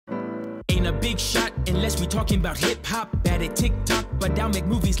a big shot, unless we talking about hip-hop. Bad at TikTok, but I'll make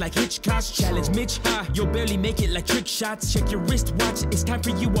movies like Hitchcock. Challenge Mitch, you'll barely make it like trick shots. Check your wristwatch, it's time for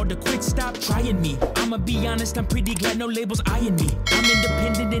you all to quit. Stop trying me. I'ma be honest, I'm pretty glad no labels eyeing me. I'm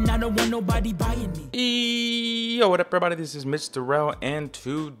independent and I don't want nobody buying me. Yo, what up everybody, this is Mitch Durrell, and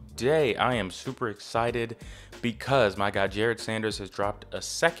today I am super excited because my guy Jered Sanders has dropped a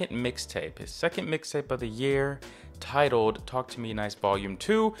second mixtape, his second mixtape of the year, titled Talk to Me Nice Volume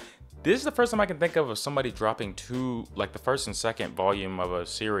 2. This is the first time I can think of somebody dropping two, like the first and second volume of a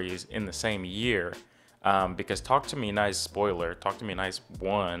series in the same year, because Talk to Me Nice, spoiler, Talk to Me Nice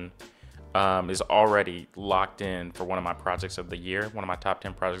 1 is already locked in for one of my projects of the year, one of my top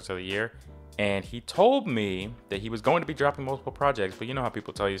 10 projects of the year. And he told me that he was going to be dropping multiple projects, but you know how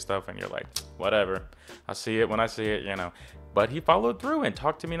people tell you stuff and you're like, whatever, I'll see it when I see it, you know. But he followed through, and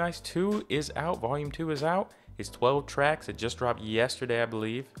Talk to Me Nice 2 is out, Volume 2 is out. It's 12 tracks. It just dropped yesterday, I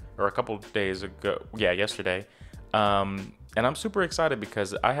believe, or a couple of days ago. Yeah, yesterday. And I'm super excited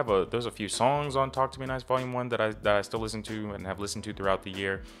because there's a few songs on Talk to Me Nice Volume 1 that I still listen to and have listened to throughout the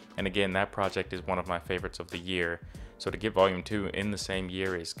year. And again, that project is one of my favorites of the year. So to get Volume 2 in the same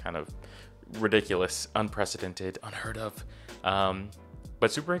year is kind of ridiculous, unprecedented, unheard of.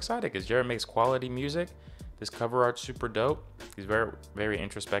 But super excited because Jered makes quality music. This cover art's super dope. He's very, very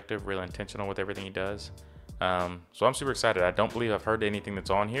introspective, real intentional with everything he does. So I'm super excited. I don't believe I've heard anything that's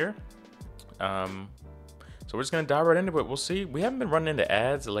on here. So we're just gonna dive right into it. We'll see. We haven't been running into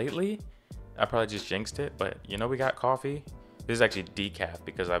ads lately. I probably just jinxed it, but you know, we got coffee. This is actually decaf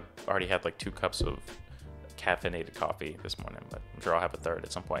because I've already had like 2 cups of caffeinated coffee this morning, but I'm sure I'll have a third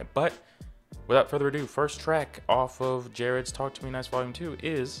at some point. But without further ado, first track off of Jered's Talk to Me Nice Volume 2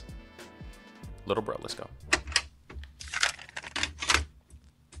 is Little Bro. Let's go.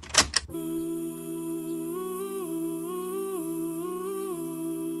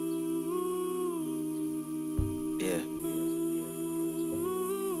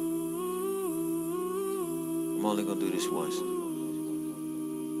 I'm only gonna do this once.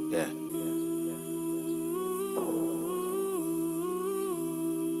 Yeah.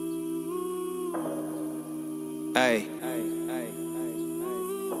 Hey.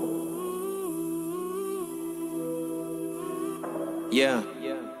 Yeah.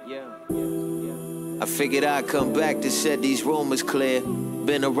 I figured I'd come back to set these rumors clear.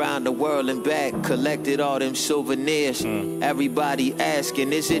 Been around the world and back, collected all them souvenirs. Everybody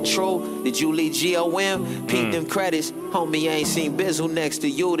asking, is it true? Did you leave G.M.E.H? Peep them credits. Homie, ain't seen Bizzle next to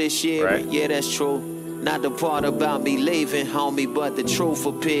you this year. Right. Yeah, that's true. Not the part about me leaving, homie, but the truth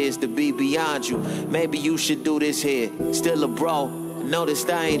appears to be beyond you. Maybe you should do this here. Still a bro. Noticed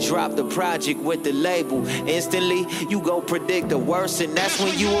I ain't dropped the project with the label. Instantly, you go predict the worst, and that's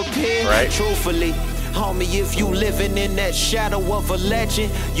when you appear. Right. Truthfully, homie, if you living in that shadow of a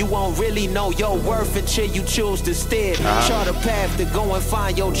legend, you won't really know your worth until you choose to steer. Chart a path to go and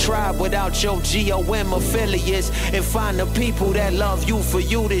find your tribe without your G.O.M. affiliates, and find the people that love you for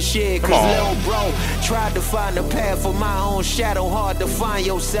you this year. Cause little bro tried to find a path for my own shadow, hard to find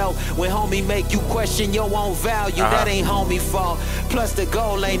yourself. When homie make you question your own value, that ain't homie fault. Plus the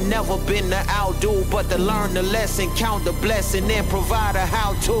goal ain't never been to outdo, but to learn the lesson, count the blessing, and provide a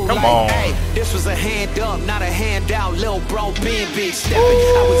how-to. Like, hey, this was a hand up, not a handout. Lil' bro being big stepping.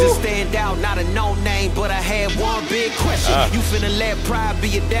 I was a standout, not a no-name, but I had one big question. You finna let pride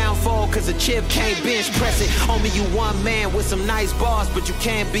be a downfall, cause a chip can't bench press it. Homie, you one man with some nice bars, but you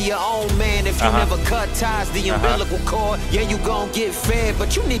can't be your own man if you never cut ties, the umbilical cord. Yeah, you gon' get fed,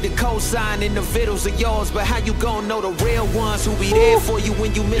 but you need to co-sign individuals of yours. But how you gon' know the real ones who be there for you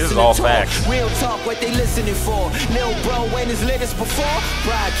when you missing the talk? Real talk, what they listening for? Lil' bro ain't as lit as before.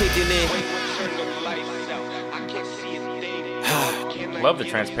 Pride kicking in. Love the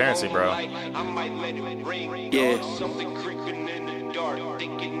transparency, bro. Yeah.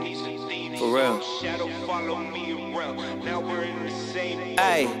 For real.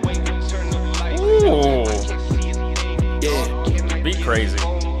 Hey. Ooh. Yeah. Be crazy.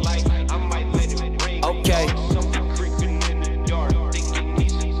 Okay.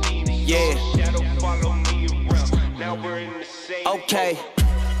 Yeah. Okay.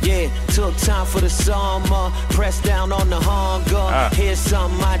 Yeah, took time for the summer, pressed down on the hunger. Here's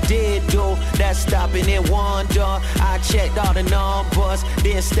something I did do, that's stopping and wonder. I checked all the numbers,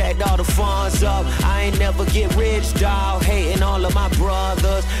 then stacked all the funds up. I ain't never get rich, dawg, hating all of my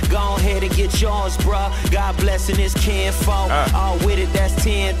brothers. Go ahead and get yours, bruh. God blessing his kinfolk. All with it, that's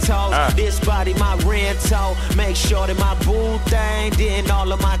 10 toes. This body, my rental. Make sure that my boo thing, then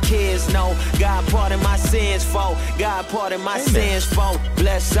all of my kids know. God pardon my sins, folk. God pardon my sins, folk.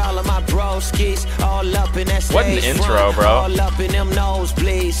 Bless all all of my broskies, all up in that stage. What an intro, front, bro. All up in them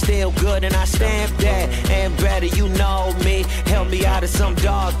nosebleeds, still good and I stamp that. And better, you know me, help me out of some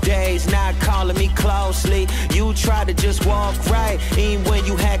dark days, not calling me closely. You try to just walk right, even when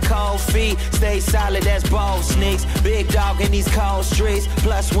you had cold feet. Stay solid as bow sneaks, big dog in these cold streets.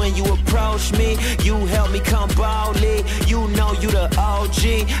 Plus when you approach me, you help me come boldly. You know you the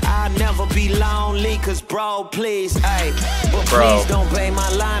OG, I'll never be lonely. Cause bro, please, ayy, but please don't pay my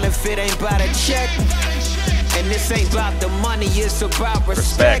line if it ain't about a check. And this ain't about the money, it's about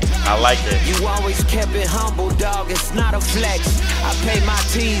respect. I like it. You always kept it humble, dog, it's not a flex. I pay my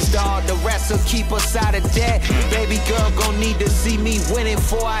tees, dog, the rest will keep us out of debt. Baby girl gon' need to see me winning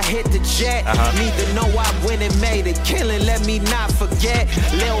before I hit the jet. Need to know I win and made a killing, let me not forget.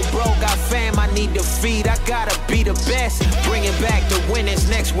 Lil' bro got fam I need to feed, I gotta be the best. Bringing back the winners,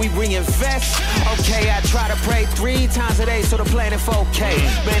 next we reinvest. Okay, I try to pray 3 times a day so the planet 4K.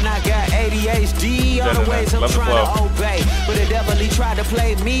 Man, I got ADHD, all the ways I'm trying to obey. But the devil, he tried to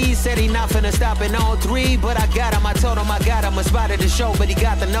play me, said he not finna stop in on 3. But I got him, I told him I got him. I spotted the show, but he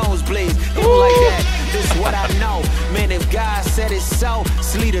got the nosebleeds. People like that, this is what I know. Man, if God said it so,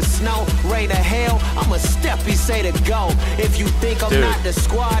 sleet or snow, rain or hail, I'ma step, he say to go. If you think I'm not the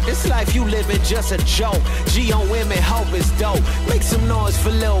squad, this life you living just a joke. G.M.E.H, hope is dope. Make some noise for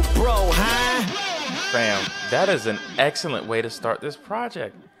lil' bro, huh? Fam, that is an excellent way to start this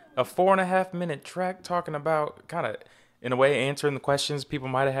project. A 4.5-minute track talking about, kind of, in a way, answering the questions people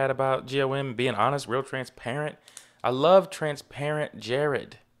might have had about G.M.E.H, being honest, real transparent. I love transparent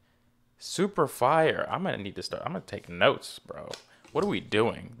Jered. Super fire. I'm going to need to start. I'm going to take notes, bro. What are we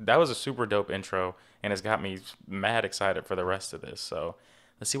doing? That was a super dope intro, and it's got me mad excited for the rest of this. So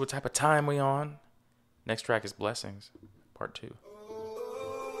let's see what type of time we on. Next track is Blessings, part 2.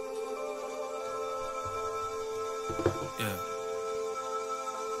 Yeah.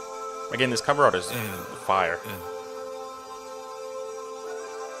 Again, this cover art is fire.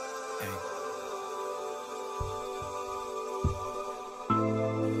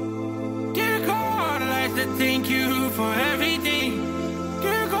 Dear God, I'd like to thank you for everything.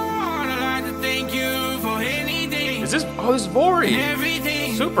 Dear God, I'd like to thank you for anything. Is this? Oh, this is Vori.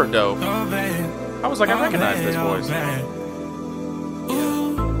 Everything. Super dope. I was like, I recognize this voice.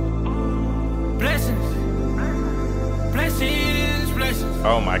 Ooh. Blessings. Blessings, blessings.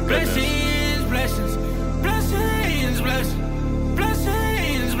 Oh my goodness. Blessings, blessings, blessings, blessings,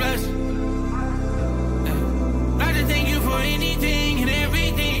 blessings, blessings. Like to thank you for anything and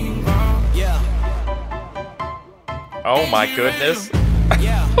everything. Yeah. Oh my goodness.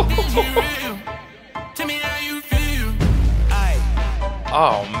 Yeah. Tell me how you feel.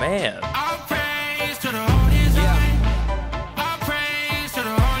 Oh man. All praise to the Holy Zion. All praise to the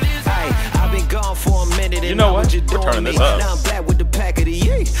Holy Zion. I've been gone for a minute. You know what? We're turning this up. Now I'm back with the pack of the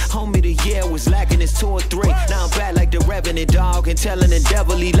year. Homie, the year was lacking his 2 or 3. Now I'm back like the revenant dog and telling the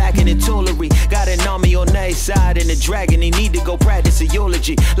devil he lacking in toolery. Got an army on their side and the dragon. He need to go practice a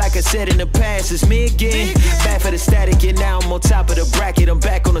eulogy. Like I said in the past, it's me again. Back for the static and now I'm on top of the bracket. I'm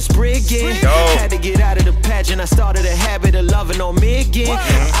back on the spree again. Had to get out of the pageant. I started a habit of loving on me again.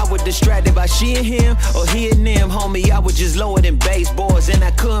 I was distracted by she and him or he and them. Homie, I was just lower than baseboards and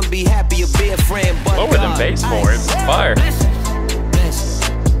I couldn't be happier be a friend. But Lower than baseboards. Fire.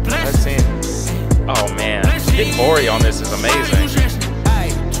 Let's see. Oh man. Getting Vori on this is amazing.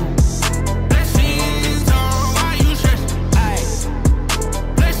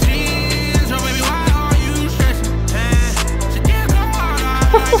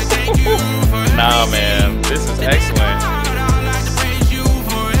 Nah, man. This is excellent.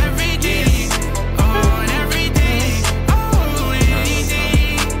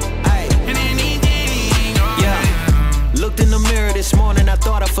 In the mirror this morning, I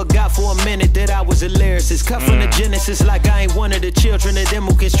thought I forgot for a minute that I was a lyricist. Cut from the Genesis like I ain't one of the children of them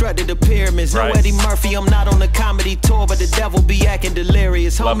who constructed the pyramids. No Eddie Murphy, I'm not on the comedy tour, but the devil be acting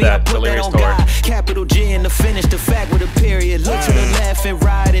delirious. Homie, I put that on God. Capital G in the finish, the fact with a period. Look to the left and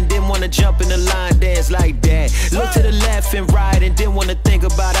right and didn't want to jump in the line dance like that. Look to the left and right and didn't want to think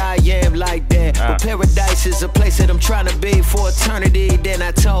about I am like that. But paradise is a place that I'm trying to be for eternity. Then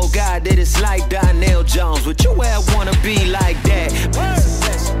I told God that it's like Donnell Jones. Would you where I want to be like that?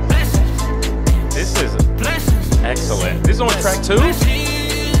 This is excellent. This is on track 2?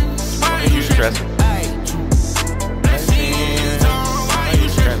 Why are you stressing?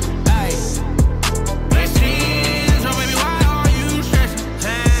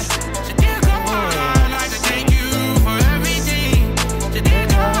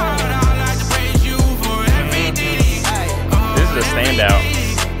 This is a standout.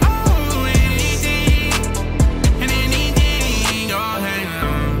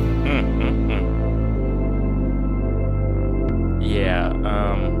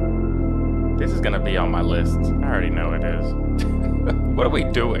 is gonna be on my list. I already know it is. What are we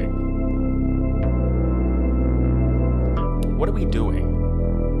doing? What are we doing?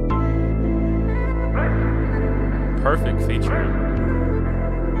 Perfect feature.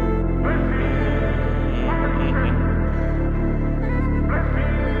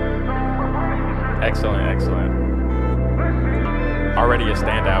 Excellent, excellent. Already a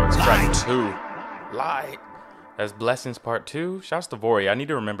standout. It's track 2. Light. That's Blessings Part 2. Shouts to Vori. I need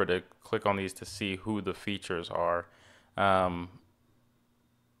to remember to click on these to see who the features are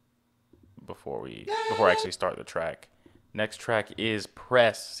before I actually start the track. Next track is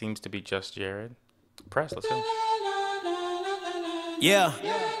Press. Seems to be just Jered. Press, let's go. Yeah.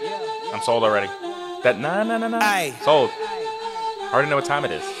 I'm sold already. That nah. Aye. Sold. I already know what time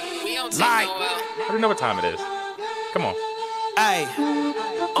it is. Light. I already know what time it is. Come on. Ay,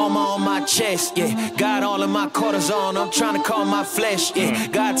 on my chest, yeah. Got all of my quarters on, I'm trying to calm my flesh, yeah.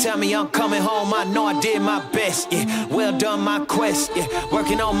 God tell me I'm coming home, I know I did my best, yeah. Well done my quest, yeah.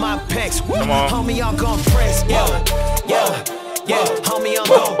 Working on my pecs, come on. Homie, I'm gon' press, yeah. Homie, I'm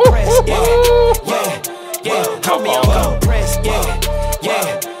gon' press, yeah. Homie, I'm gon' press, yeah.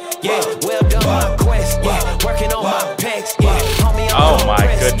 Well done my quest, yeah. Working on my pecs, yeah. Homie, I'm gon'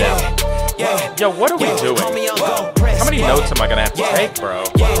 press, goodness. Yo, what are we doing? How many notes am I gonna have to take, bro?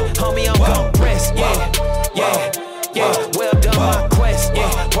 Homie, I'm gon' press, well done my quest,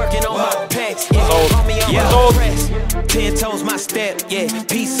 working on my pecs, homie, I'm gon' press. 10 toes my step,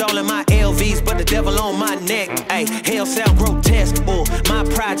 peace all in my LVs, but the devil on my neck. Ay, hell sound grotesque, my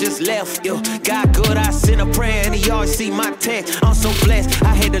pride just left, God good, I sent a prayer and he always see my text. I'm so blessed,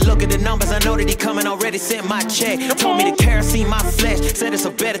 I had to look at the numbers, I know that he coming already, sent my check. Told me to kerosene my flesh, said it's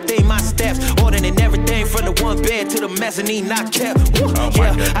a better thing, my steps. Ordering everything from the one bed to the mezzanine, not kept.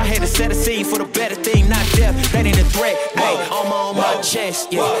 I had to set a scene for the better thing, not death. That ain't a threat, armor on my chest,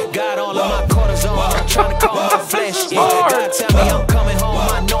 got all of my quarters on, I'm trying to calm my flesh, God tell me I'm coming home,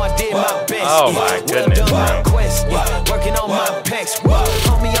 I know I did my best, oh my goodness, well done my quest, working on my pecs,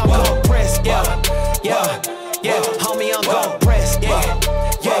 homie, I'm gon' press, homie, I'm gon' press,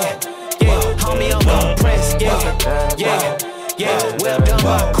 homie, I'm gon' press, well done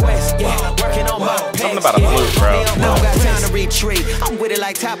my quest, working on my pecs. Something about a flute, bro. No got time to retreat. I'm with it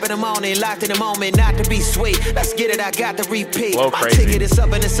like top of the morning, locked in the moment, not to be sweet. Let's get it, I got to repeat. My ticket is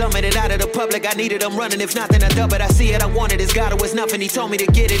up in the summit and out of the public. I needed them running, if not then I dub it. I see it, I want it, it's God, it was nothing. He told me to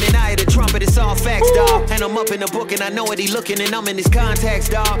get it and I had a trumpet, it's all facts, dog. And I'm up in the book and I know what he looking and I'm in his contacts,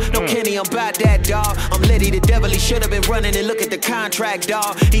 dog. No Kenny, I'm about that, dog. I'm Liddy, the devil, he should have been running and look at the contract,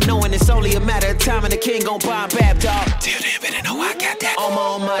 dog. He knowing it's only a matter of time and the king gon' buy him back, dog. Till then, better know I got that. Armor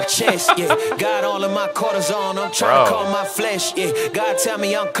on my chest, got all of my quarters on, I'm trying to calm my flesh, God tell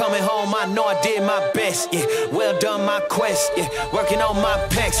me I'm coming home, I know I did my best, well done my quest, working on my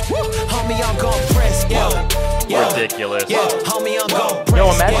pecs, homie, I'm gon' press, ridiculous. Homie, I'm gon' press.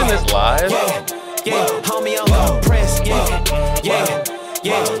 Yo, imagine this live. Homie, I'm gon' press,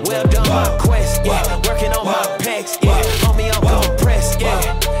 well done my quest, working on my pecs, homie, I'm gon' press,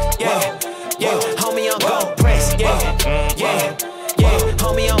 homie, I'm gon' press,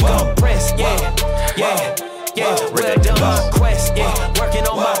 homie, I'm gon' press, well done my quest, working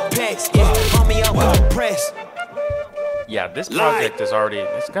on my pecs, homie, I'm gon' press. Yeah, this project is already,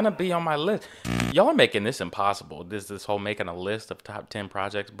 it's gonna be on my list. Y'all are making this impossible. This whole making a list of top 10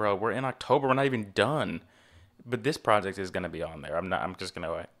 projects, bro. We're in October, we're not even done. But this project is gonna be on there. I'm just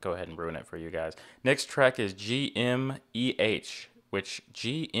gonna go ahead and ruin it for you guys. Next track is G.M.E.H, which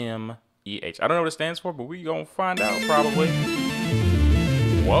G.M.E.H. I don't know what it stands for, but we gonna find out probably.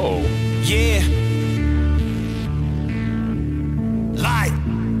 Whoa. Yeah. Light.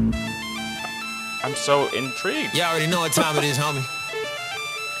 I'm so intrigued. Y'all already know what time it is, homie.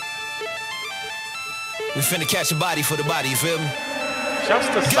 We finna catch a body for the body, you feel me? Shouts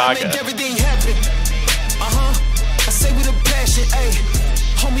to Saga. Gotta make everything happen. I say with a passion, ayy.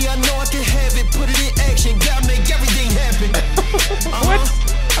 Homie, I know I can have it, put it in action. Gotta make everything happen. What?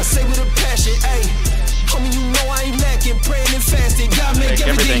 I say with a passion, ayy. Homie, you know I ain't lacking, praying and fasting. Gotta make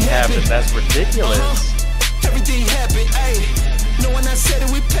everything happen. That's ridiculous. Everything happen, ayy. Knowing I said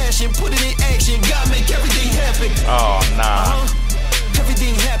it with passion, put it in action. Gotta make everything happen. Oh, nah.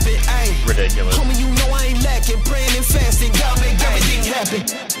 Everything happen, ayy. Ridiculous. Homie, you know I ain't lacking, praying and fasting. Gotta make everything happen.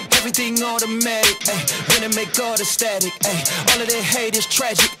 Everything automatic, ayy. When a and make all the static, ayy. All of that hate is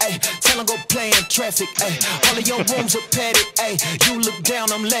tragic, ayy. Tell them go play in traffic, ayy. All of your rooms are padded, ayy. You look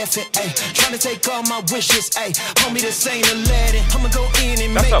down, I'm laughing, ayy. Trying to take all my wishes, ayy. Homie, this ain't Aladdin. I'ma go in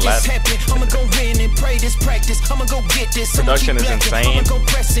and make this happen. I'ma go in and pray this practice. I'ma go get this. Production is insane. I'ma go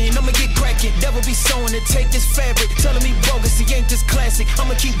pressing, I'ma get cracking. Never be sewing to take this fabric. Telling me bogus, he ain't this classic.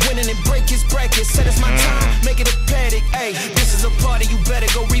 I'ma keep winning and break his bracket. Said it's my time, make it a paddock, ayy. This is a party, you better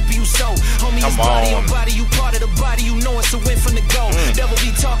go reap you sow. Homie, it's body on body, you part of the body, you know it's a win from the go. Devil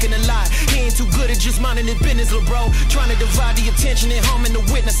be talking a lot, he ain't too good at just minding his business, lil' bro. Trying to divide the attention and harming the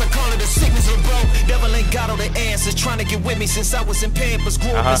witness, I call it a sickness, lil' bro. Devil ain't got all the answers, trying to get with me since I was in Pampers.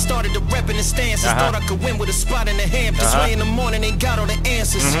 Grew up and started to rep in the stances, thought I could win with a spot in the Hamptons. Way in the morning, ain't got all the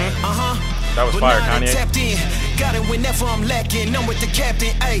answers. That was fire, Kanye. Tapped in, got it whenever I'm lacking. I'm with the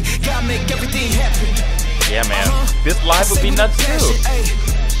captain, ayy. Gotta make everything happen. Yeah, man. This live would be nuts too.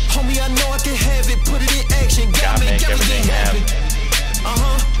 Homie, I know I can have it. Put it in action. Gotta make everything happen.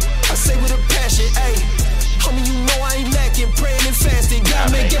 I say with a passion, ayy. Homie, you know I ain't lacking. Praying and fasting.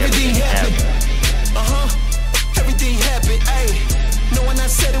 Gotta make everything happen. Everything happen, ayy. Know when I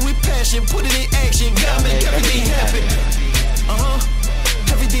said it with passion. Put it in action. Gotta make everything happen.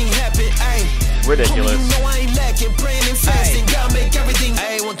 Everything happen, ayy. Ridiculous. Homie, you know I ain't lacking, praying and fasting. Gotta make everything.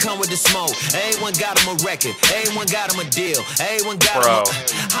 Everyone come with the smoke. Everyone got him a record. Everyone got him a deal. Everyone got him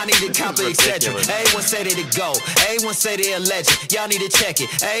I need to copy, etc. Everyone say they to go. Everyone say they a legend. Y'all need to check it.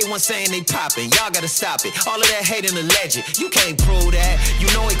 Everyone saying they popping. Y'all gotta stop it. All of that hating a legend. You can't prove that. You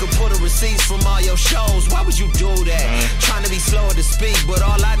know he could pull the receipts from all your shows. Why would you do that? Trying to be slower to speak, but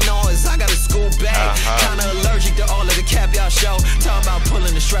all I know is I gotta school back. Kinda allergic to all of the cap y'all show. Talking about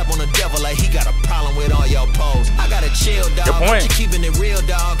pulling the strap on the devil like he got a problem with all y'all pose. I gotta chill, dog. But you keeping it real,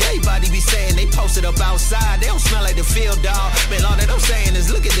 dog. Everybody be saying they posted up outside. They don't smell like the field, dog. Man, all that I'm saying is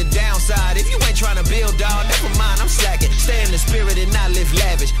look at the downside. If you ain't trying to build, dog, never mind, I'm slacking. Stay in the spirit and not live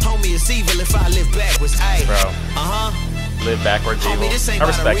lavish. Homie, it's evil if I live backwards. Ayy. Bro. Live backwards evil. Homie, this ain't I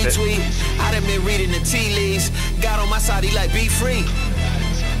respect a retweet. it. I done been reading the tea leaves. God on my side, he like, be free.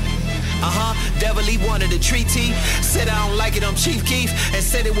 Devil, he wanted a treaty. Said I don't like it, I'm Chief Keef. And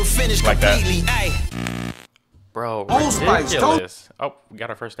said it would finish like completely. Ayy. Bro, ridiculous. Oh, we got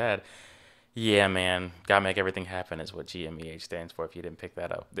our first ad. Yeah, man. Gotta make everything happen is what G.M.E.H stands for if you didn't pick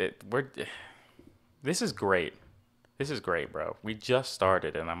that up. This is great. This is great, bro. We just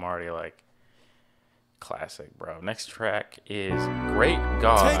started and I'm already like, classic, bro. Next track is Great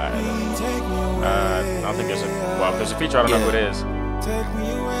God. I don't think there's a, well, if there's a feature, I don't know who it is. Take me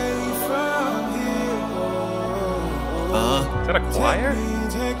away from here. Is that a choir?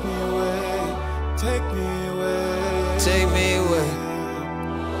 Take me away. Take me away. Take me away.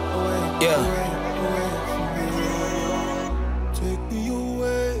 Yeah. Take me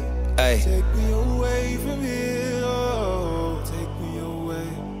away. Hey. Take me away from here. Oh, take me away.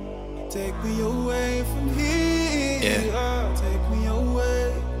 Take me away from here. Yeah. Take me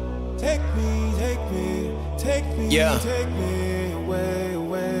away. Take me. Take me. Yeah. Take me away,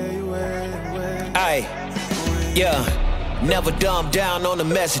 away, away, away. Aye, yeah. Never dumb down on the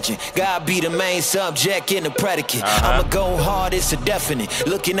messaging. God be the main subject in the predicate. I'ma go hard, it's a definite.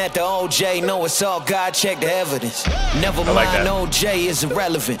 Looking at the OJ, know it's all God, check the evidence. Never mind, OJ is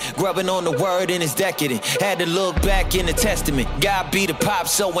irrelevant. Grubbing on the word and it's decadent. Had to look back in the testament. God be the pop,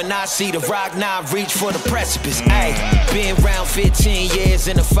 so when I see the rock, now I reach for the precipice. Ayy, been around 15 years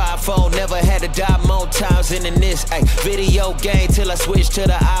in the 5-4. Never had to die more times than in this. Ayy, video game till I switched to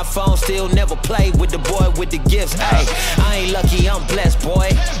the iPhone. Still never played with the boy with the gifts. Ayy, I ain't lucky, I'm blessed, boy.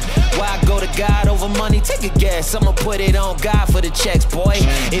 Why I go to God over money? Take a guess. I'ma put it on God for the checks, boy.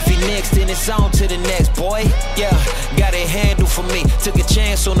 If he next, then it's on to the next, boy. Yeah, got it handled for me. Took a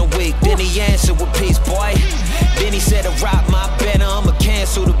chance on the week, then he answered with peace, boy. Then he said to rock my banner, I'ma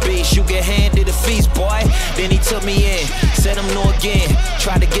cancel the beast. You get handed a feast, boy. Then he took me in, said I'm new again.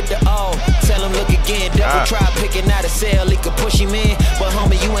 Tried to get the O, tell him look again. Devil tried picking out a cell, he could push him in. But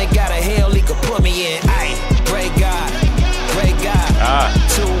homie, you ain't got a hell, he could put me in. Ayy, great God. Great God,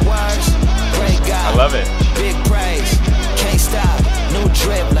 2 words, great God. I love it. Big praise, can't stop. New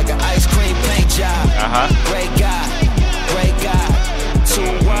drip like an ice cream paint job. Great God, 2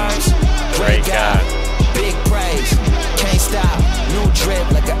 words, great God. Big praise, can't stop. New drip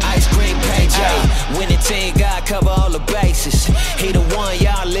like an ice cream paint job. Winning team, God cover all the bases. He the one,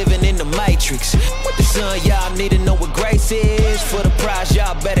 y'all living in the matrix. With the sun, y'all need to know what grace is. For the prize,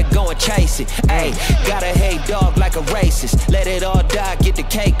 y'all better go and chase it. Ayy, gotta hate dog like a racist. Let it all die, get the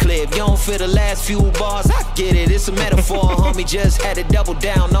cake clear. If you don't feel the last few bars, I get it. It's a metaphor, homie. Just had to double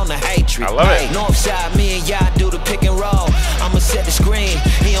down on the hatred. I love it. Northside, me and y'all do the pick and roll. I'ma set the screen,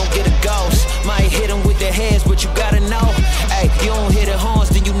 he don't get a ghost. Might hit him with the heads, but you gotta know. Ayy, you don't hit the horns,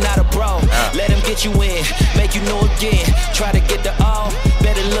 then you not a bro. Let him get you in, make you know again. Try to get the O,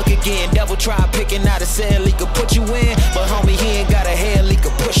 better look again. Devil try picking out a cell, he could put you in. But homie, he ain't got a hell, he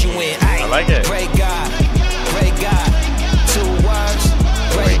could push you in. Ayy, I like it. Pray God, pray God. 2 words,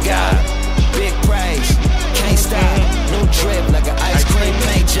 pray God. Big praise, can't stop. New drip like an ice cream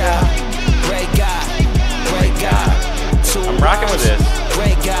paint job. Pray God, pray God. 2 I'm rocking with this.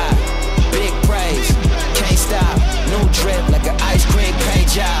 Pray God, big praise, can't stop. New drip like an ice cream paint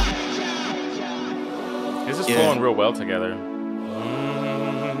job. This is flowing real well together.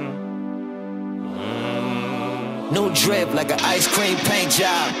 New drip like an ice cream paint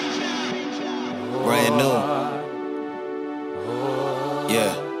job. Brand new.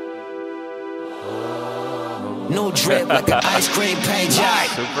 Yeah. New drip like an ice cream paint job.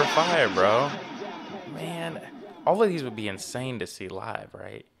 Super fire, bro. Man, all of these would be insane to see live,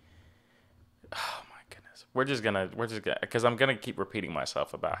 right? Oh my goodness. We're just gonna, because I'm gonna keep repeating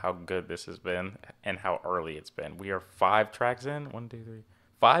myself about how good this has been and how early it's been. We are 5 tracks in. 1, 2, 3.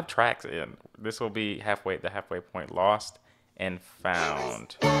 5 tracks in. This will be the halfway point. Lost and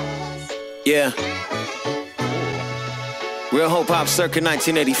Found. Yeah. Real Hope Hop circa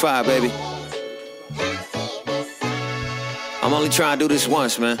 1985, baby. I'm only trying to do this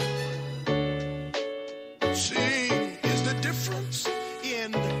once, man. Seeing is the difference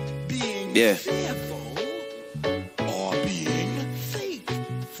in being fearful or being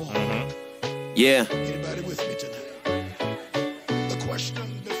faithful. Yeah. Anybody with me tonight? The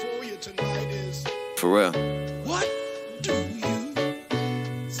question before you tonight is, For real. what do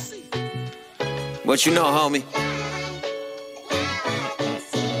you see? What you know, homie?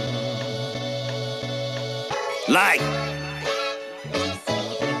 Like.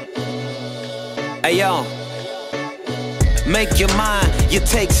 Hey, yo. Make your mind, your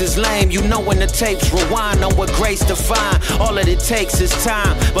takes is lame. You know when the tapes rewind on what grace define. All that it takes is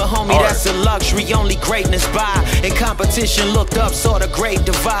time. But homie, that's a luxury, only greatness by. In competition, looked up, saw the great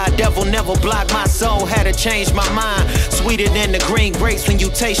divide. Devil never blocked my soul, had to change my mind. Sweeter than the green grapes when you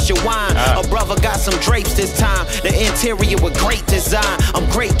taste your wine. A brother got some drapes this time. The interior with great design. I'm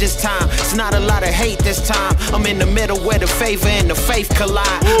great this time, it's not a lot of hate this time. I'm in the middle where the favor and the faith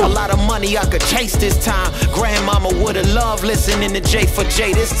collide. A lot of money I could chase this time. Grandmama would've loved listening to J for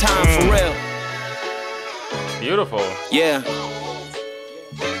J this time, for real. Beautiful. Yeah.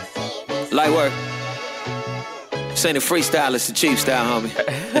 Light work. This ain't a freestyle, it's a cheap style, homie.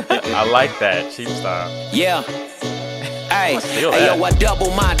 I like that. Cheap style. Yeah. Hey, Steal hey, that. yo, I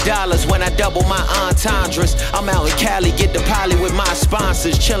double my dollars when I double my entendres. I'm out in Cali, get the poly with my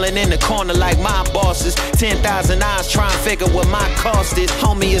sponsors. Chilling in the corner like my bosses. 10,000 eyes trying to figure what my cost is.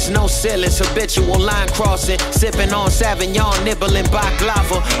 Homie, it's no ceilings, habitual line crossing. Sipping on Sauvignon, nibbling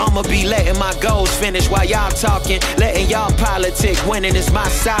baklava. I'ma be letting my goals finish while y'all talking. Letting y'all politic, winning is my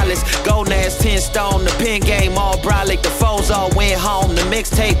solace. Golden ass 10 stone, the pen game all brolic. The foes all went home, the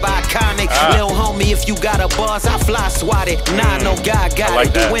mixtape iconic. Lil homie, if you got a buzz, I fly swat. Nah, no God got like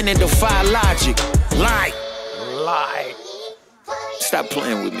it. that. The winning defy logic. Lie. Lie. Stop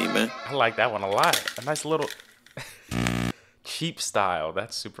playing with me, man. I like that one a lot. A nice little cheap style.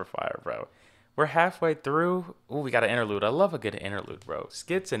 That's super fire, bro. We're halfway through. Ooh, we got an interlude. I love a good interlude, bro.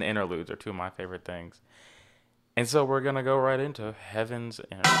 Skits and interludes are 2 of my favorite things. And so we're going to go right into Heaven's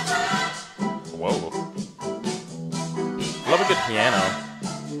Interlude. Whoa. Love a good piano.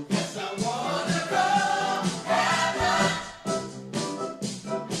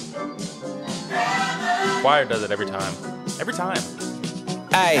 Choir does it every time. Every time.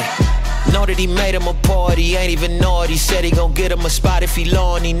 Ay, know that he made him a party, ain't even know it. He said he gon' get him a spot if he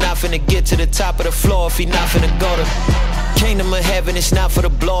low, and he not finna get to the top of the floor if he not finna go to Kingdom of Heaven. It's not for the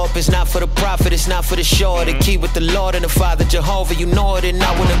blow up, it's not for the profit, it's not for the show. The key with the Lord and the Father Jehovah, you know it, and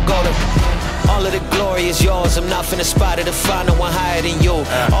I wanna go to. All of the glory is yours, I'm not finna spot it to find no one higher than you.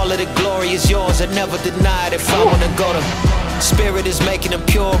 All of the glory is yours, I never deny it if I wanna go to. Spirit is making them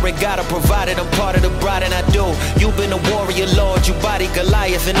pure, and gotta provide it, I'm part of the bride and I do. You've been a warrior, Lord, you body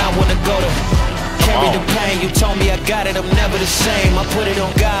Goliath, and I wanna go to. Carry the pain, you told me I got it, I'm never the same. I put it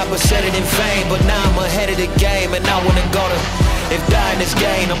on God, but said it in vain. But now I'm ahead of the game, and I wanna go to. If dying is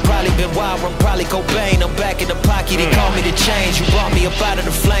gain, I'm probably been wild, I'm probably Cobain. I'm back in the pocket, they call me to change. You brought me up out of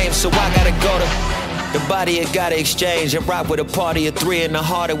the flames, so I gotta go to. The body it gotta exchange. I rock with a party of 3 and the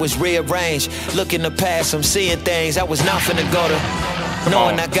heart it was rearranged. Look in the past, I'm seeing things I was not finna go to.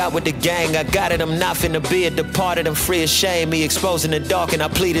 Knowing I got with the gang, I got it, I'm not finna be a departed. I'm free of shame, me exposing the dark and I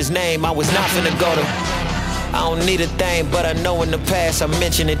plead his name. I was not finna go to. I don't need a thing, but I know in the past I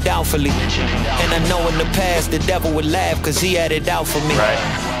mentioned it doubtfully. And I know in the past the devil would laugh cause he had it out for me.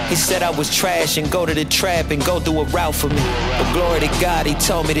 He said I was trash and go to the trap and go through a route for me. But glory to God, he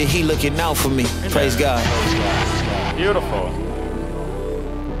told me that he looking out for me. Praise God. Beautiful.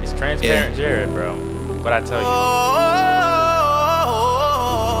 He's transparent, Jered, bro. What I tell you.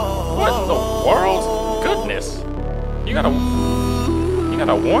 What in the world? Goodness. You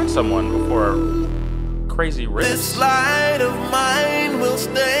gotta warn someone before crazy risk. This light of mine will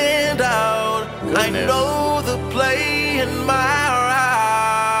stand out. Goodness. I know the play in my round.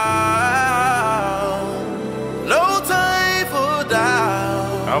 No time for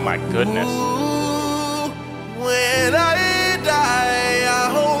doubt. Oh my goodness. Ooh, when I die, I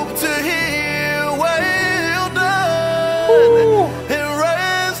hope to hear well done. Ooh. And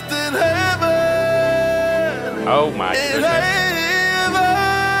rest in heaven. Oh my goodness.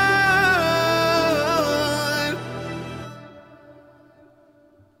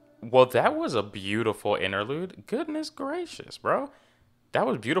 Well, that was a beautiful interlude. Goodness gracious, bro. That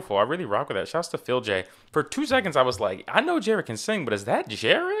was beautiful. I really rock with that. Shouts to Phil J. For 2 seconds, I was like, I know Jered can sing, but is that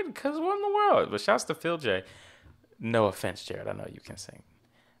Jered? Because what in the world? But shouts to Phil J. No offense, Jered. I know you can sing.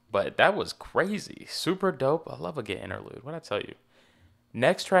 But that was crazy. Super dope. I love a good interlude. What'd I tell you?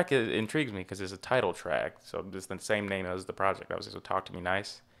 Next track intrigues me because it's a title track. So it's the same name as the project. I was just Talk to Me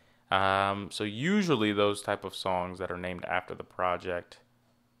Nice. So usually those type of songs that are named after the project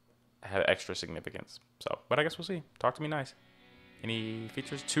have extra significance. So, but I guess we'll see. Talk to Me Nice. Any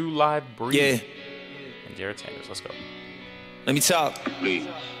features? 2 Live Breathe. Yeah. And Jered Sanders. Let's go. Let me talk. Please.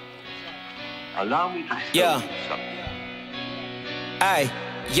 Allow me to tell Yeah. you something. Aye.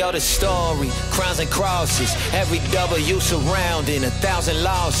 Yo, the story, crowns and crosses, every W surrounding 1,000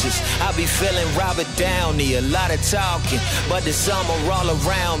 losses. I be feeling Robert Downey, a lot of talking, but the summer all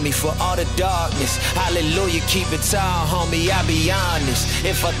around me for all the darkness. Hallelujah, keep it tall, homie, I be honest.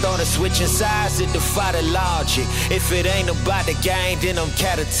 If I thought of switching sides, it defy the logic. If it ain't about the game, then I'm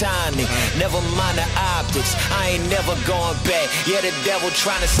catatonic. Never mind the optics, I ain't never going back. Yeah, the devil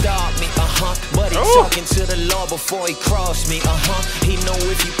trying to stop me, but he talking to the Lord before he crossed me, He know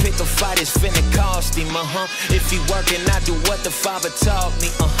if you pick a fight, it's finna cost him, If he working, I do what the Father taught me,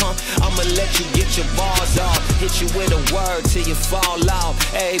 I'ma let you get your bars off, hit you with a word till you fall off.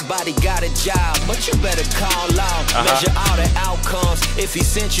 Everybody got a job, but you better call off. Measure all the outcomes. If he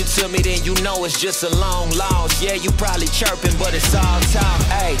sent you to me, then you know it's just a long loss. Yeah, you probably chirping, but it's all talk.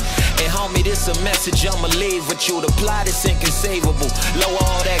 Hey, and homie, this a message I'ma leave with you. The plot is inconceivable. Lower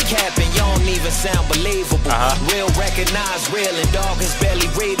all that cap and you don't even sound believable. Real recognize real and dog is barely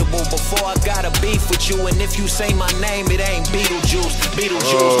readable. Before I got a beef with you, and if you say my name, it ain't Beetlejuice.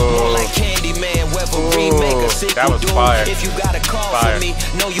 Beetlejuice, more like Candyman. Whether remake or sequel, dude. If you got a call for me,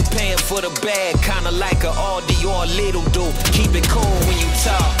 know you paying for the bag, kinda like a Audi or a little dude. Keep it cool when you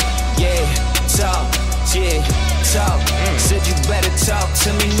talk, yeah, talk, yeah, talk. Said you better talk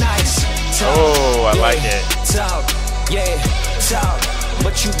to me nice. Talk, I like it. Talk, yeah, talk.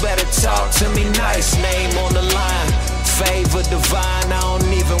 But you better talk to me nice. Name on the line. Favor divine, I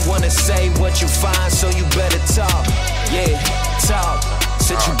don't even wanna say what you find, so you better talk, yeah, talk,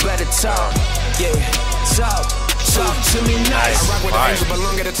 said you better talk, yeah, talk to me nice. I rock with the angel,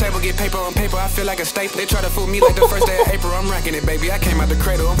 belong at the table, get paper on paper, I feel like a staple. They try to fool me like the first day of April, I'm racking it, baby, I came out the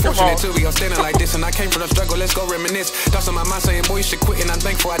cradle, I'm fortunate to be, I'm standing like this, and I came from the struggle, let's go reminisce. Thoughts on my mind saying, boy, you should quit, and I'm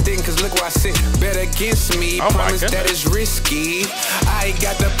thankful I didn't, cause look where I sit. Bet against me, promise that is risky. I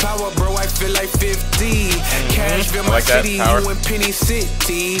got the power, bro, I feel like 50. Cashville, my city, you in Penny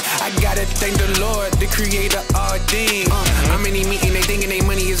City. I gotta thank the Lord, the creator of all things. I'm in meeting, they thinking they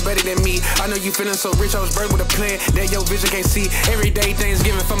money is better than me. I know you feeling so rich, I was birthed with a plan that your vision can't see. Everyday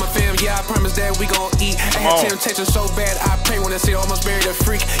Thanksgiving for my fam, yeah, I promise that we gon' eat. I had temptation so bad, I pray when I say almost buried a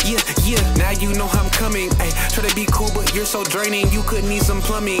freak. Yeah, now you know I'm coming. Ay, try to be cool, but you're so draining, you could need some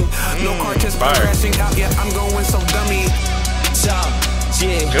plumbing. No car test, but crashing out, yeah, I'm going so dummy. Talk,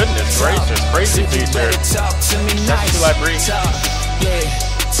 yeah. Goodness gracious, crazy feature. Talk to me nice.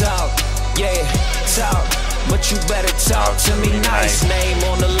 Talk, yeah, talk. But you better talk to me nice. Name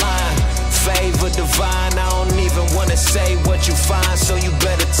on the line. Favor divine, I don't even wanna say what you find, so you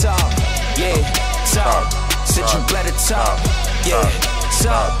better talk, yeah, talk, said you better talk, yeah,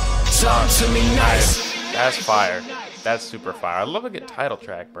 talk to me nice. That's fire, that's super fire. I love a good title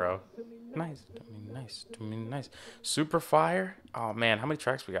track, bro. Nice, to me nice. Super fire. Oh man, how many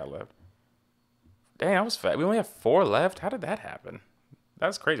tracks we got left? Dang, I was fat. We only have 4 left. How did that happen?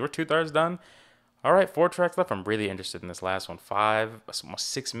 That's crazy. We're 2/3 done. All right, 4 tracks left. I'm really interested in this last one. almost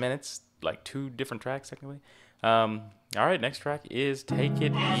 6 minutes, like 2 different tracks technically. All right, next track is Take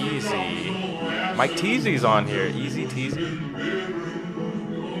It Easy. Mike Teasy's on here. Easy Teasy.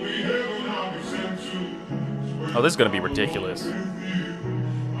 Oh, this is gonna be ridiculous.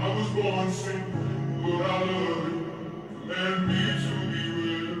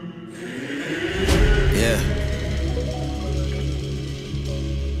 Yeah.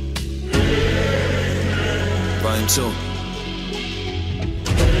 Volume 2.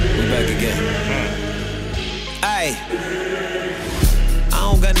 We back again. Aye.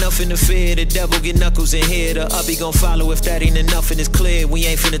 I don't got nothing to fear. The devil get knuckles in here. The uppy gon' follow if that ain't enough and it's clear. We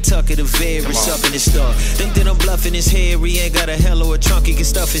ain't finna tuck it a virus up in his stuff. Think that I'm bluffing his hair. He ain't got a hell or a trunk. He can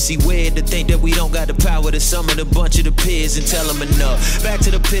stuff. Is he weird to think that we don't got the power to summon a bunch of the peers and tell him enough? Back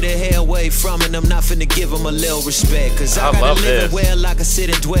to the pit of hell away from it. I'm not finna give him a little respect. Cause I gotta live it well like I sit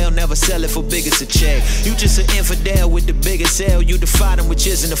and dwell. Never sell it for biggest a check. You just an infidel with the biggest L. You defy him which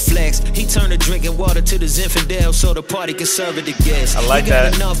isn't a flex. He turned the drinking water to the Zinfandel so the party can serve it to guests. I like that.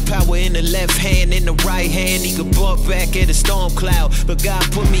 Enough power in the left hand, in the right hand. He could bump back at a storm cloud, but God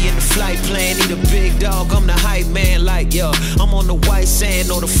put me in the flight plan. He the big dog, I'm the hype man. Like yo, I'm on the white sand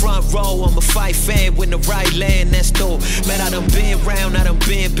or the front row. I'm a fight fan with the right land. That's dope. Man, I done been round, I done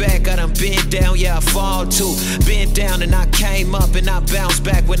been back, I done been down. Yeah, I fall too. Been down and I came up and I bounced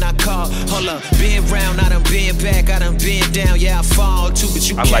back when I called. Hold up, been round, I done been back, I done been down. Yeah, I fall too, but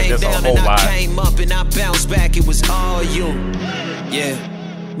you came down and I came up and I bounced back. It was all you. Yeah.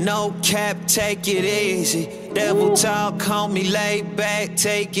 No cap, take it easy. Devil talk, homie, lay back,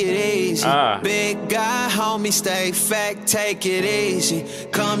 take it easy. Big guy, homie, stay fat, take it easy.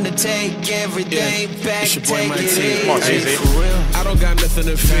 Come to take everything back, take it easy. Come on, Teasy. For real, I don't got nothing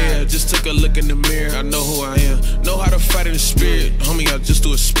to fear. Just took a look in the mirror, I know who I am. Know how to fight in the spirit. Homie, I just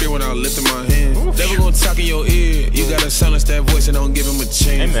do a spirit when I lift in my hand. Devil gonna talk in your ear. You gotta silence that voice and don't give him a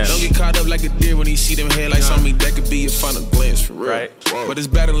chance. Amen. Don't get caught up like a deer when he see them headlights on me. That could be your final glance, for real. Right. But this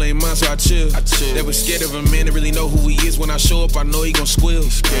battle ain't mine, so I chill. They was scared of a man to really know who he is. When I show up, I know he gon' squeal.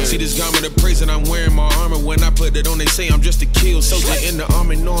 See this garment of praise and I'm wearing my armor. When I put it on, they say I'm just a kill. Soldier in the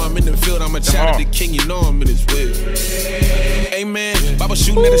army, know I'm in the field. I'm a child of the king, you know I'm in his will. Amen. Bible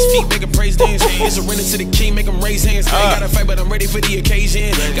shooting at his feet, make him praise dance. It's surrender to the king, make him raise hands. I ain't gotta fight, but I'm ready for the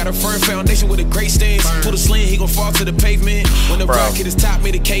occasion. Got a firm foundation with a great stance. Pull the sling, he gon' fall to the pavement. When the rock hit his top,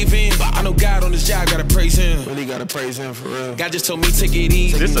 made a cave in. I know God on his job, gotta praise him. Really gotta praise him for real. God just told me take it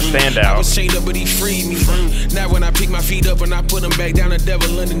easy. This is a standout. I was chained up, but he freed me. Now when I pick my feet up and I put them back down, the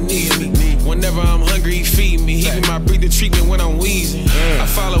devil underneath me. Whenever I'm hungry, he feed me. He give my breathing treatment when I'm wheezing. I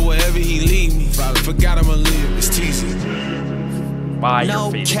follow wherever he lead me. Forgot I'ma live, it's teasy.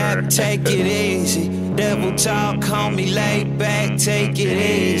 No cap, take it easy. Devil talk, homie, lay back, take it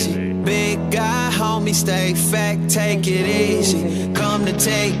easy. Big guy, homie, stay fat, take it easy. Come to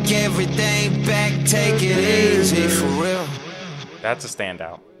take everything back, take it easy, for real. That's a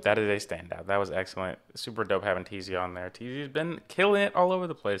standout. That is a standout. That was excellent. Super dope having Teasy on there. Teasy's been killing it all over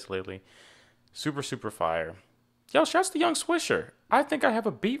the place lately. Super, super fire. Yo, shouts to Young Swisher. I think I have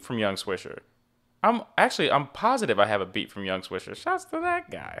a beat from Young Swisher. I'm positive I have a beat from Young Swisher. Shouts to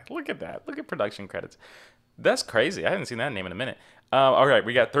that guy. Look at that. Look at production credits. That's crazy. I haven't seen that name in a minute. All right,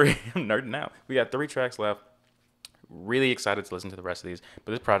 we got 3. I'm nerding out. We got 3 tracks left. Really excited to listen to the rest of these.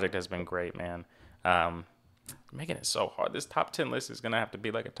 But this project has been great, man. Making it so hard. This top 10 list is going to have to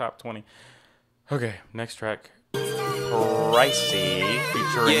be like a top 20. Okay, next track. Pricey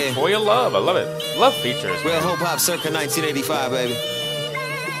featuring Toya Love. I love it. Love features. Real Hope Hop circa 1985, baby.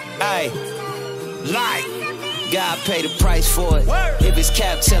 Aye. Like. God pay the price for it. If it's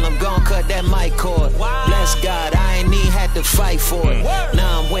cap, tell him gon' cut that mic cord. Bless God, I ain't even had to fight for it.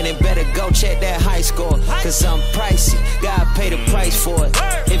 Now I'm winning, better go check that high score. Cause I'm pricey, God pay the price for it.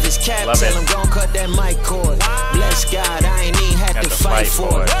 If it's cap, tell him gon' cut that mic cord. Bless God, I ain't even had to fight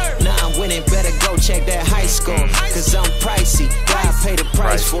for it. Now I'm winning, better go check that high score. Cause I'm pricey, God pay the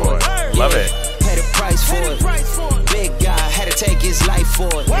price for it. Love it. Pay the price for it. Big guy had to take his life for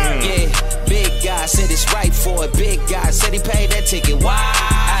it. Yeah, big guy said it's right for it. Big guy said he paid that ticket. Why?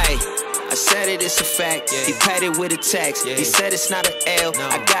 I said it, it's a fact. He paid it with a tax. He said it's not an L.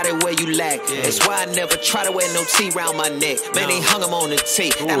 I got it where you lack. That's why I never try to wear no T round my neck. Man, they hung him on the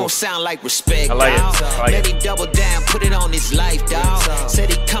T. That don't sound like respect, I like dog. it. I like Let me double down, put it on his life, dog.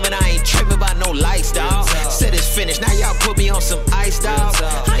 Said he coming, I ain't tripping about no lights, dog. Said it's finished, now y'all put me on some ice, dog.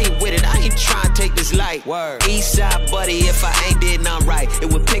 I ain't with it, I ain't trying to take this light. East side, buddy, if I ain't did nothing right.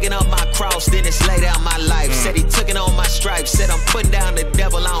 It was picking up my cross, then it's laid down my life. Said he took it on my stripes. Said I'm putting down the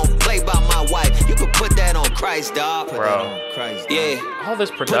devil, I don't play by my wife. You could Christ, dog. Bro. Christ, dog. Yeah. All this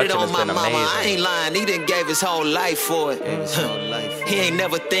Put it production on has my been mama. amazing. I ain't lying. He done gave his whole life for it. He ain't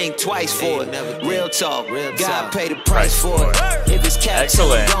never think twice for it. Real talk. God pay the price for it. If it's cap,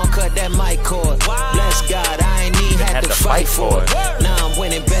 Excellent. gon' cut that mic cord. Bless God, I ain't even had to fight for it. Now I'm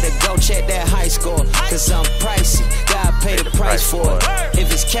winning, better go check that high score. Cause I'm pricey. God pay the price for it.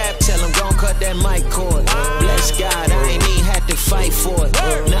 If it's cap, tell him gon' cut that mic cord. Bless God, I ain't even had to fight for it.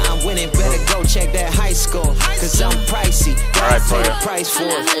 Now I'm winning, better go check that high score. Cause I'm pricey. God pay the price for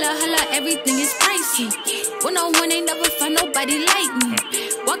it. Holla, holla, everything is pricey. When no one ain't never find nobody like me.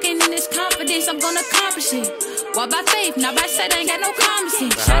 Walking in this confidence, I'm gonna accomplish it. Walk by faith, not by sight, I ain't got no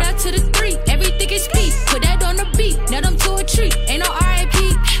promising. Shout out to the 3, everything is peak. Put that on the beat, now them to a treat. Ain't no RIP.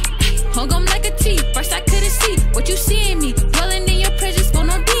 Hung 'em like a T. First I couldn't see what you see in me. Dwelling in your presence for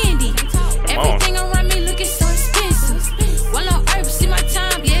no D&D. Everything around me looking so expensive. While on earth, see my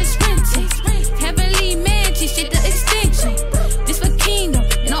time, yeah, it's rented. Heavenly mansion, shit the extension. This for kingdom,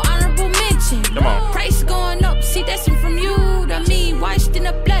 no honorable mention. Come on. Price going up, see that's from you to me. Washed in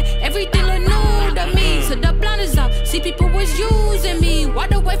the blood, everything look new to me. So the blind is up, see people was using me.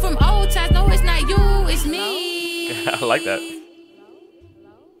 Walked away from old times, no it's not you, it's me. I like that.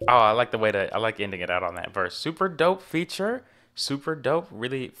 Oh, I like the way that I like ending it out on that verse. Super dope feature. Super dope.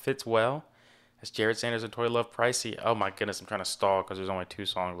 Really fits well. It's Jered Sanders and Toy Love Pricey. Oh my goodness, I'm trying to stall because there's only 2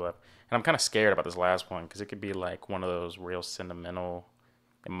 songs left. And I'm kind of scared about this last one because it could be like one of those real sentimental,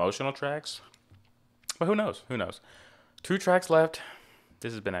 emotional tracks. But who knows? Who knows? 2 tracks left.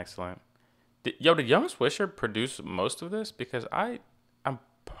 This has been excellent. Did Young Swisher produce most of this? Because I'm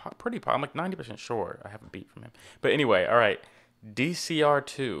like 90% sure I have a beat from him. But anyway, all right.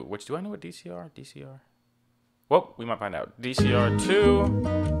 DCR2, which do I know what DCR? Well, we might find out.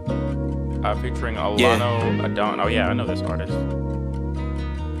 DCR2, featuring Alano Adon. Oh yeah, I know this artist.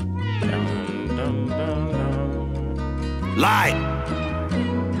 Light.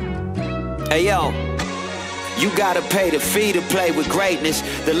 Hey yo. You gotta pay the fee to play with greatness.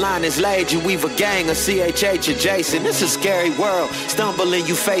 The line is laid, you weave a gang of C.H.H. adjacent. It's a scary world, stumbling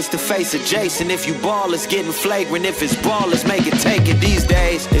you face to face adjacent. If you ball, it's getting flagrant. If it's ballers, make it take it. These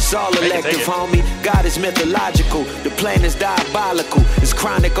days, it's all elective, homie. God is mythological, the plan is diabolical. It's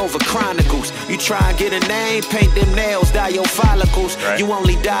chronic over chronicles. You try and get a name, paint them nails, dye your follicles. You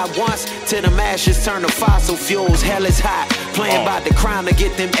only die once, till them ashes turn to fossil fuels. Hell is hot, playing by the crown to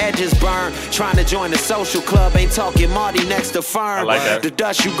get them edges burned. Trying to join the social club. Ain't talking Marty next to Fern. The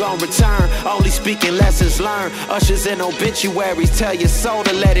dust you gon' return. Only speaking lessons learned. Ushers in obituaries. Tell your soul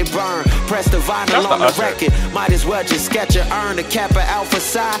to let it burn. Press the vinyl on the record. Might as well just sketch a urn. The Kappa Alpha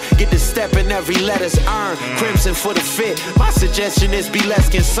Psi. Get the step in every letter's earn. Crimson for the fit. My suggestion is be less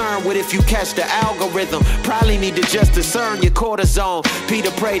concerned with if you catch the algorithm. Probably need to just discern your cortisone.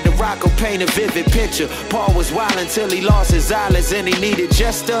 Peter prayed to Rocco paint a vivid picture. Paul was wild until he lost his eyelids and he needed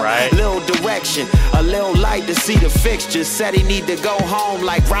just a little direction. A little light to see the fixtures. Said he need to go home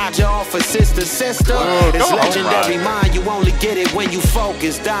like Roger off a sister. It's legendary mind, you only get it when you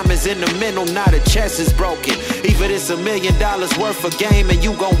focus. Diamonds in the middle, not a chest is broken. Either it's $1 million worth of game and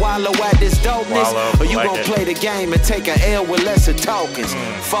you gon' wallow at this dopeness, or you gon' play the game and take a L with lesser tokens.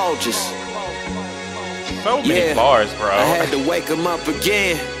 Folgers. So many bars, bro. I had to wake him up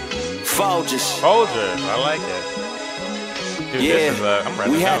again. Folgers. Folgers, I like it. Dude, this is,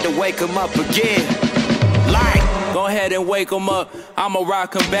 I'm we had to wake him up again. Like. Go ahead and wake them up. I'ma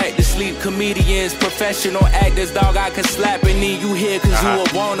rock them back to sleep. Comedians, professional actors, dog, I can slap a knee. You here cause you a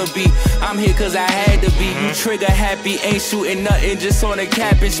wannabe. I'm here cause I had to be. You trigger happy, ain't shooting nothing, just on a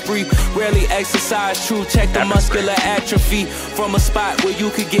capping spree. Rarely exercise true, check the muscular atrophy. From a spot where you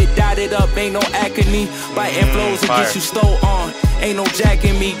could get dotted up, ain't no acne. Biting flows that get you stole on. Ain't no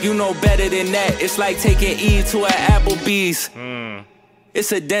jacking me, you know better than that. It's like taking E to an Applebee's.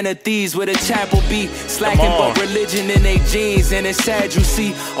 It's a den of thieves with a chapel beat. Slacking but religion in they jeans. And it's sad you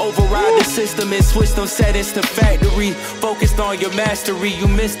see. Override the system and switch them settings to factory. Focused on your mastery. You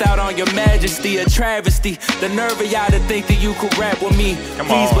missed out on your majesty. A travesty. The nerve of y'all to think that you could rap with me.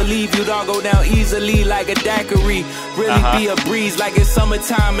 Please believe you don't go down easily like a daiquiri. Really be a breeze like it's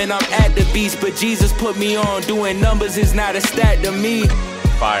summertime and I'm at the beach. But Jesus put me on. Doing numbers is not a stat to me.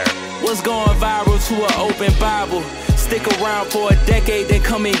 Fire. What's going viral to an open Bible? Stick around for a decade, then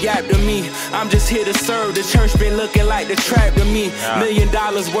come and yap to me. I'm just here to serve. The church been looking like the trap to me. $1 million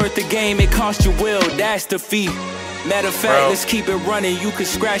worth of game, it cost you will. That's the fee. Matter of fact, let's keep it running. You can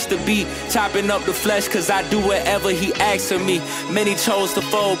scratch the beat, chopping up the flesh, cause I do whatever he asks of me. Many chose to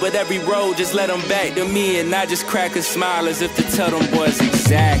fold, but every road just let them back to me. And I just crack a smile as if to tell them boys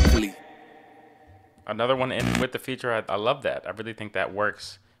exactly. Another one in with the feature. I love that. I really think that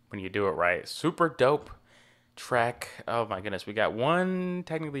works when you do it right. Super dope. track. Oh my goodness, we got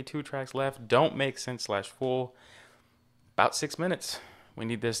technically 2 tracks left. Don't Make Sense /Fool. About 6 minutes. We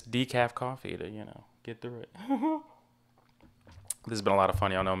need this decaf coffee to, get through it. This has been a lot of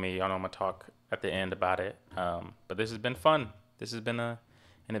fun. Y'all know me. Y'all know I'm going to talk at the end about it. But this has been fun. This has been an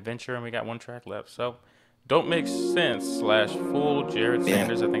adventure, and we got 1 track left. So, Don't Make Sense /Fool, Jered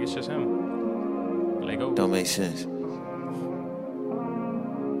Sanders. I think it's just him. Let go. Don't make sense.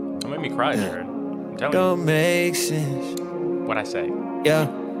 Don't make me cry, Jered. I'm telling Don't you. make sense. What'd I say? Yeah.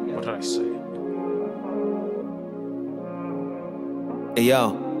 What did I say? Hey,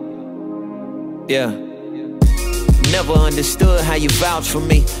 yo. Yeah. Never understood how you vouch for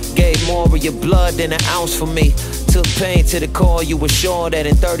me. Gave more of your blood than an ounce for me. Took pain to the core, you were sure that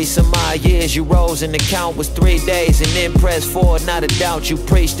in 30-some-odd years you rose and the count was 3 days. And then pressed forward, not a doubt you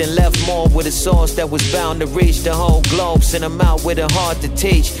preached and left more with a source that was bound to reach the whole globe. Sent them out with a heart to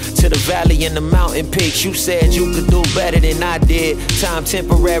teach, to the valley and the mountain peaks. You said you could do better than I did. Time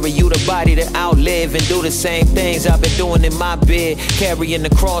temporary, you the body to outlive and do the same things I've been doing in my bed. Carrying the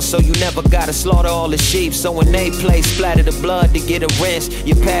cross so you never gotta slaughter all the sheep. So when they play, splatter the blood to get a rinse.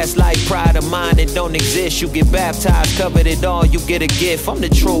 Your past life, pride of mine, it don't exist. You get baptized, covered it all, you get a gift. I'm the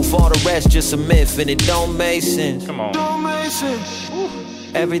truth, all the rest just a myth, and it don't make sense. Come on. Don't make sense.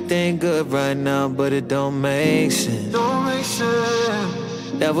 Everything good right now, but it don't make sense. Don't make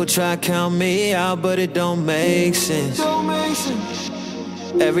sense. Devil try count me out, but it don't make sense. Don't make sense.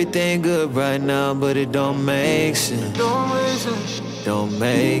 Everything good right now, but it don't make sense. Don't make sense. Don't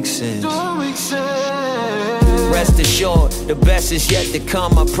make sense. Don't make sense. Rest assured, the best is yet to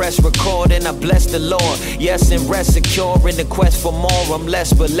come. I press record and I bless the Lord. Yes, and rest secure in the quest for more. I'm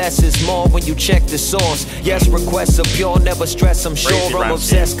less, but less is more when you check the source. Yes, requests are pure, never stress, I'm sure. Crazy I'm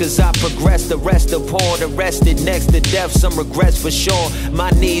obsessed cause I progress, the rest are poor. The rested next to death, some regrets for sure. My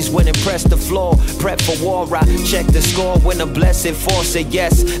knees went and pressed the floor. Prep for war, I check the score when a blessed force said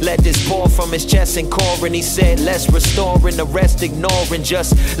yes. Let this pour from his chest and core. And he said, let's restore and the rest ignoring.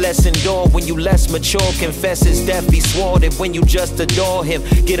 Just let's endure when you less mature. Confess his death, he swore that when you just adore him.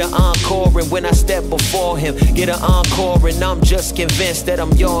 Get an encore, and when I step before him, get an encore, and I'm just convinced that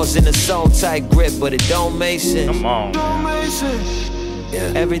I'm yours in a soul tight grip, but it don't make sense. Come on. Don't make sense.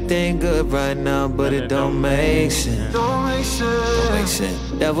 Yeah. Everything good right now, but it don't make sense. Don't make sense. Don't make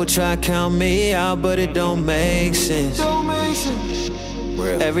sense. Devil try count me out, but it don't make sense. Don't make sense.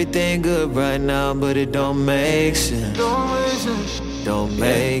 Everything good right now, but it don't make sense. Don't make sense. Don't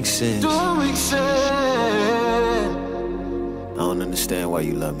make sense. Don't make sense. I don't understand why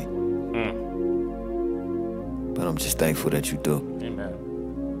you love me, but I'm just thankful that you do. Amen.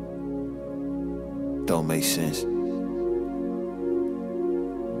 Don't make sense.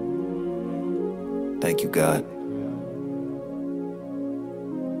 Thank you, God.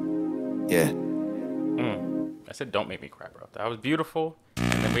 Yeah. I said, don't make me cry, bro. That was beautiful.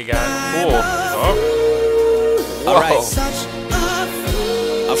 And then we got cool. Oh. All right.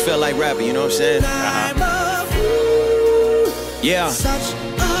 I feel like rapping, you know what I'm saying? Yeah.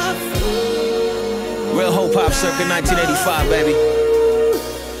 Real Hope Hop circa 1985, baby.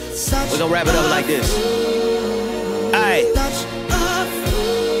 We're gonna wrap it up like this. Aye.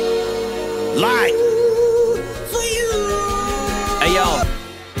 Light. Hey, yo.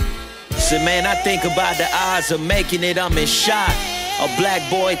 Said, man, I think about the odds of making it, I'm in shock. A black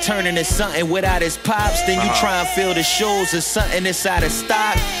boy turning to something without his pops. Then you try and fill the shoes of something that's out of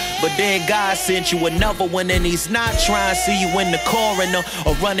stock. But then God sent you another one and he's not trying to see you in the coroner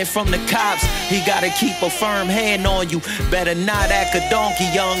or running from the cops. He gotta keep a firm hand on you. Better not act a donkey,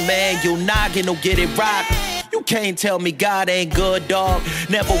 young man. Your noggin will get it rocked. You can't tell me God ain't good, dog.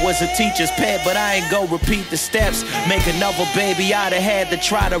 Never was a teacher's pet, but I ain't go repeat the steps. Make another baby I'd have had to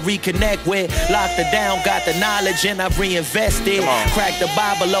try to reconnect with. Locked her down, got the knowledge, and I reinvested. Cracked the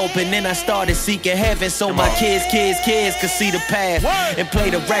Bible open, then I started seeking heaven so my kids could see the path. And play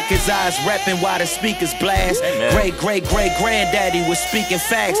the records I was repping while the speakers blast. Great-great-great-granddaddy was speaking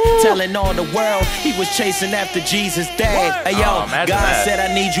facts, telling all the world he was chasing after Jesus' dad. Hey, yo, God said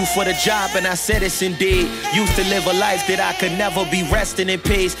I need you for the job, and I said it's indeed. Used to live a life that I could never be resting in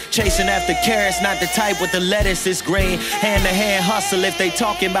peace. Chasing after carrots, not the type with the lettuce is green. Hand-to-hand hustle, if they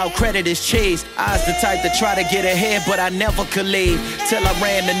talking about credit is cheese. I was the type to try to get ahead, but I never could leave. Till I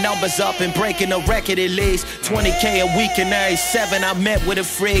ran the numbers up and breaking a record at least. 20K a week and every 7 I met with a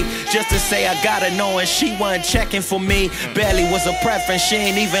freak. Just to say I got her knowing she wasn't checking for me. Barely was a preference, she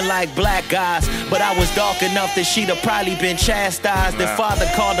ain't even like black guys. But I was dark enough that she'd have probably been chastised. Then father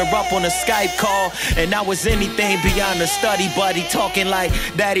called her up on a Skype call, and I was in anything beyond the study buddy. Talking like,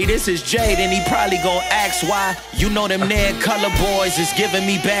 daddy, this is Jered, and he probably gon' ask why. You know them Ned color boys is giving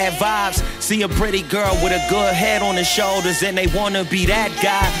me bad vibes. See a pretty girl with a good head on his shoulders, and they wanna be that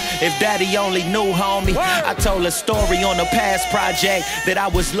guy. If daddy only knew, homie. I told a story on the past project that I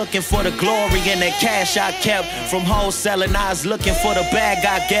was looking for the glory and the cash I kept from wholesaling. I was looking for the bag,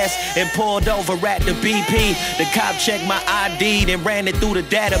 I guess, and pulled over at the BP. The cop checked my ID and ran it through the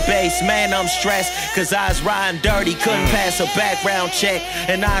database. Man, I'm stressed, cause I was riding dirty, couldn't pass a background check.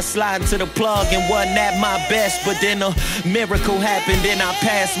 And I was sliding to the plug and wasn't at my best. But then a miracle happened and I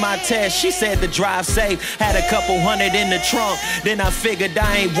passed my test. She said the drive safe, had a couple hundred in the trunk. Then I figured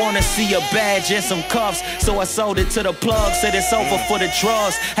I ain't wanna see a badge and some cuffs, so I sold it to the plug, said it's over for the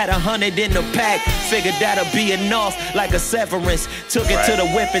drugs. Had 100 in the pack, figured that'll be enough, like a severance. Took it to the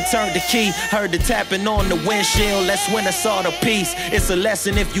whip and turned the key. Heard the tapping on the windshield, that's when I saw the piece. It's a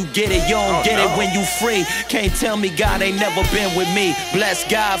lesson if you get it, you don't get it when you free. Can't tell me God ain't never been with me. Bless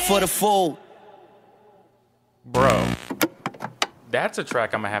God for the fool. Bro, that's a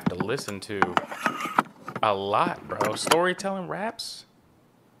track I'm gonna have to listen to a lot, bro. Storytelling raps?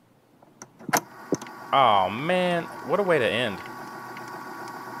 Oh man, what a way to end.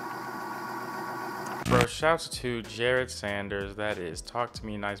 Bro, shouts to Jered Sanders. That is Talk to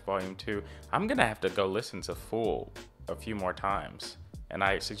Me Nice Volume 2. I'm gonna have to go listen to Fool a few more times, and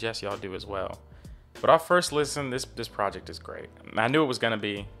I suggest y'all do as well. But our first listen, this project is great. I knew it was gonna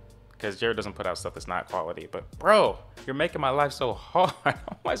be, because Jered doesn't put out stuff that's not quality. But bro, you're making my life so hard. How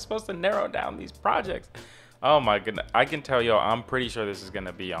am I supposed to narrow down these projects? Oh my goodness, I can tell y'all, I'm pretty sure this is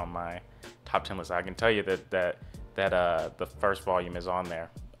gonna be on my top 10 list. I can tell you that the first volume is on there.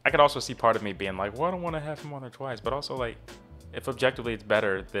 I could also see part of me being like, well, I don't want to have him on there twice, but also like, if objectively it's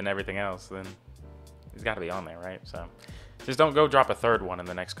better than everything else, then he's got to be on there, right? So just don't go drop a third one in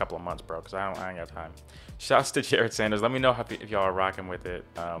the next couple of months, bro, because I ain't got time. Shouts to Jered Sanders. Let me know if y'all are rocking with it.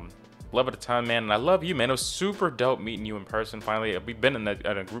 Love it a ton, man, and I love you, man. It was super dope meeting you in person. Finally, we've been in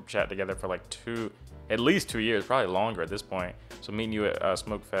a group chat together for like at least 2 years, probably longer at this point. So meeting you at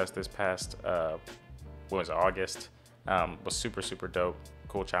Smoke Fest this past what was it, August, was super dope.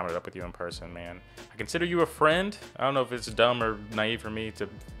 Cool chopping it up with you in person, man. I consider you a friend. I don't know if it's dumb or naive for me to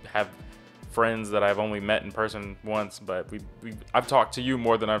have friends that I've only met in person once, but I've talked to you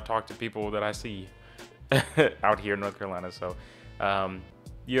more than I've talked to people that I see out here in North Carolina. So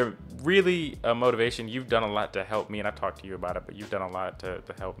you're really a motivation. You've done a lot to help me, and I've talked to you about it, but you've done a lot to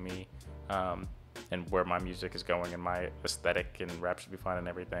help me and where my music is going and my aesthetic, and rap should be fun and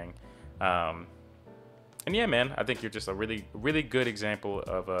everything. And yeah, man, I think you're just a really good example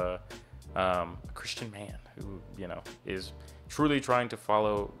of a Christian man who, you know, is truly trying to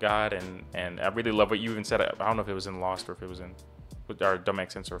follow God. And I really love what you even said. I don't know if it was in Lost or if it was in, or Don't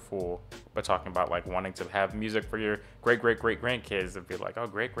Make Sense or Fool, but talking about like wanting to have music for your great grandkids and be like, oh,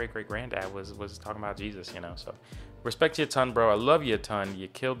 great granddad was talking about Jesus, you know. So respect you a ton, bro. I love you a ton. You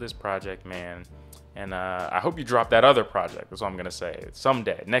killed this project, man. And I hope you drop that other project. That's what I'm going to say.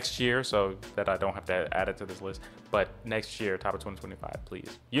 Someday. Next year, so that I don't have to add it to this list. But next year, top of 2025,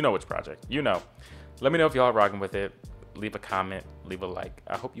 please. You know which project. You know. Let me know if y'all are rocking with it. Leave a comment. Leave a like.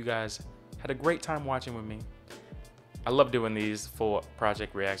 I hope you guys had a great time watching with me. I love doing these full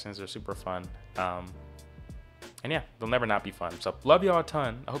project reactions. They're super fun. And yeah, they'll never not be fun. So love y'all a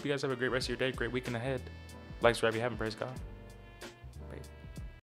ton. I hope you guys have a great rest of your day. Great weekend ahead. Like, subscribe if you haven't. Praise God.